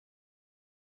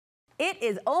It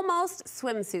is almost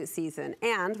swimsuit season,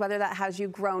 and whether that has you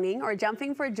groaning or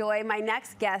jumping for joy, my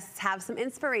next guests have some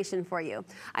inspiration for you.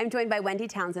 I'm joined by Wendy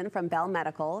Townsend from Belle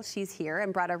Medical. She's here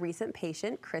and brought a recent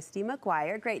patient, Kristy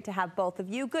McGuire. Great to have both of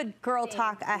you. Good girl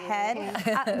talk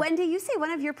ahead. Wendy, you say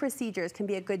one of your procedures can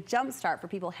be a good jump start for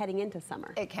people heading into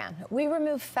summer. It can. We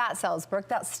remove fat cells, Brooke,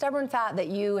 that stubborn fat that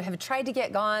you have tried to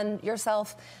get gone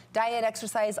yourself, diet,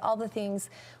 exercise, all the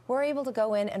things. We're able to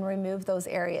go in and remove those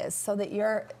areas so that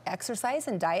your exercise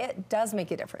and diet does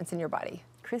make a difference in your body.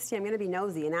 Kristy, I'm going to be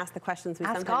nosy and ask the questions we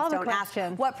sometimes don't ask.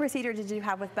 What procedure did you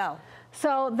have with Belle?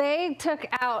 So they took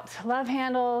out love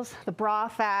handles, the bra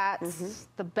fats,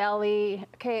 the belly,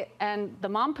 and the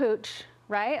mom pooch,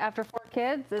 right? After 4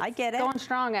 kids. It's I get it. Going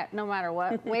strong at no matter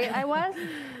what weight I was.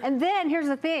 And then here's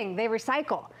the thing, they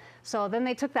recycle. So then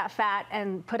they took that fat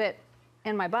and put it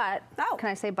in my butt. Oh. Can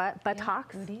I say butt?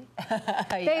 Buttocks. Yeah.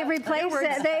 They replaced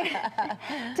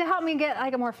it to help me get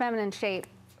like a more feminine shape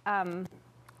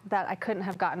that I couldn't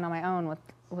have gotten on my own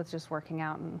with just working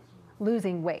out and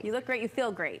losing weight. You look great. You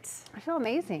feel great. I feel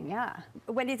amazing, yeah.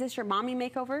 Wendy, is this your mommy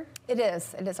makeover? It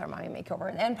is. It is our mommy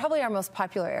makeover, and probably our most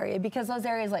popular area, because those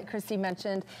areas, like Kristy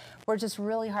mentioned, were just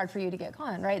really hard for you to get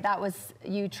gone, right? That was,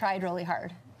 you tried really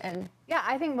hard. And yeah,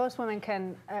 I think most women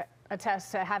can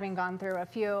attest to having gone through a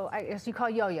few, I guess you call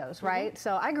yo-yos, right?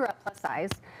 So I grew up plus size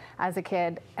as a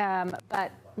kid,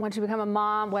 but once you become a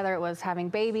mom, whether it was having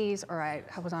babies or I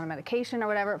was on a medication or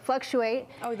whatever, fluctuate.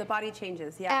 Oh, the body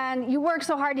changes, yeah. And you work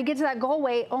so hard to get to that goal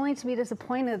weight only to be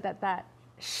disappointed that that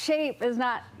shape is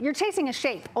not, you're chasing a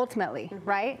shape ultimately,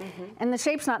 right? And the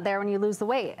shape's not there when you lose the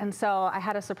weight. And so I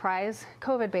had a surprise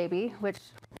COVID baby, which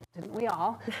didn't we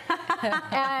all?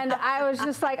 And I was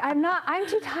just like, I'm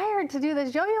too tired to do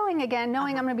this yo-yoing again,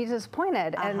 knowing I'm gonna be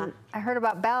disappointed. And I heard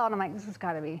about Belle and I'm like, this has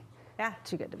gotta be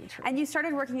too good to be true. And you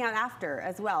started working out after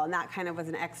as well, and that kind of was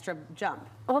an extra jump.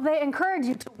 Well, they encourage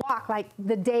you to walk like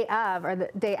the day of or the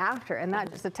day after, and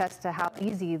that just attests to how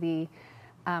easy the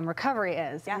recovery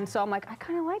is. And so I'm like, I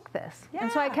kind of like this.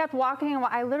 And so I kept walking, and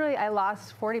I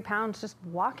lost 40 pounds just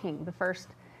walking the first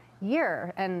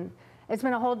year, and it's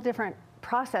been a whole different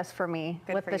process for me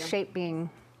with the shape being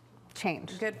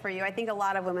changed. Good for you. I think a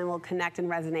lot of women will connect and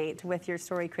resonate with your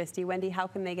story, Kristy. Wendy, how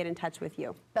can they get in touch with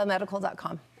you?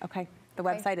 BelleMedical.com. Okay. The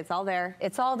website, it's all there.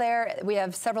 It's all there. We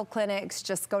have several clinics.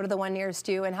 Just go to the one nearest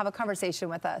you and have a conversation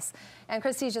with us. And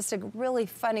Kristy is just a really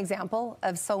fun example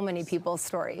of so many people's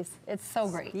stories. It's so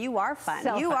great. You are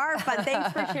fun. You are fun.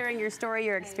 Thanks for sharing your story,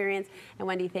 your experience. And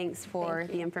Wendy, thanks for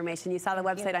the information. You saw the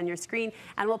website on your screen,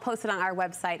 and we'll post it on our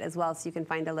website as well so you can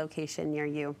find a location near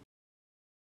you.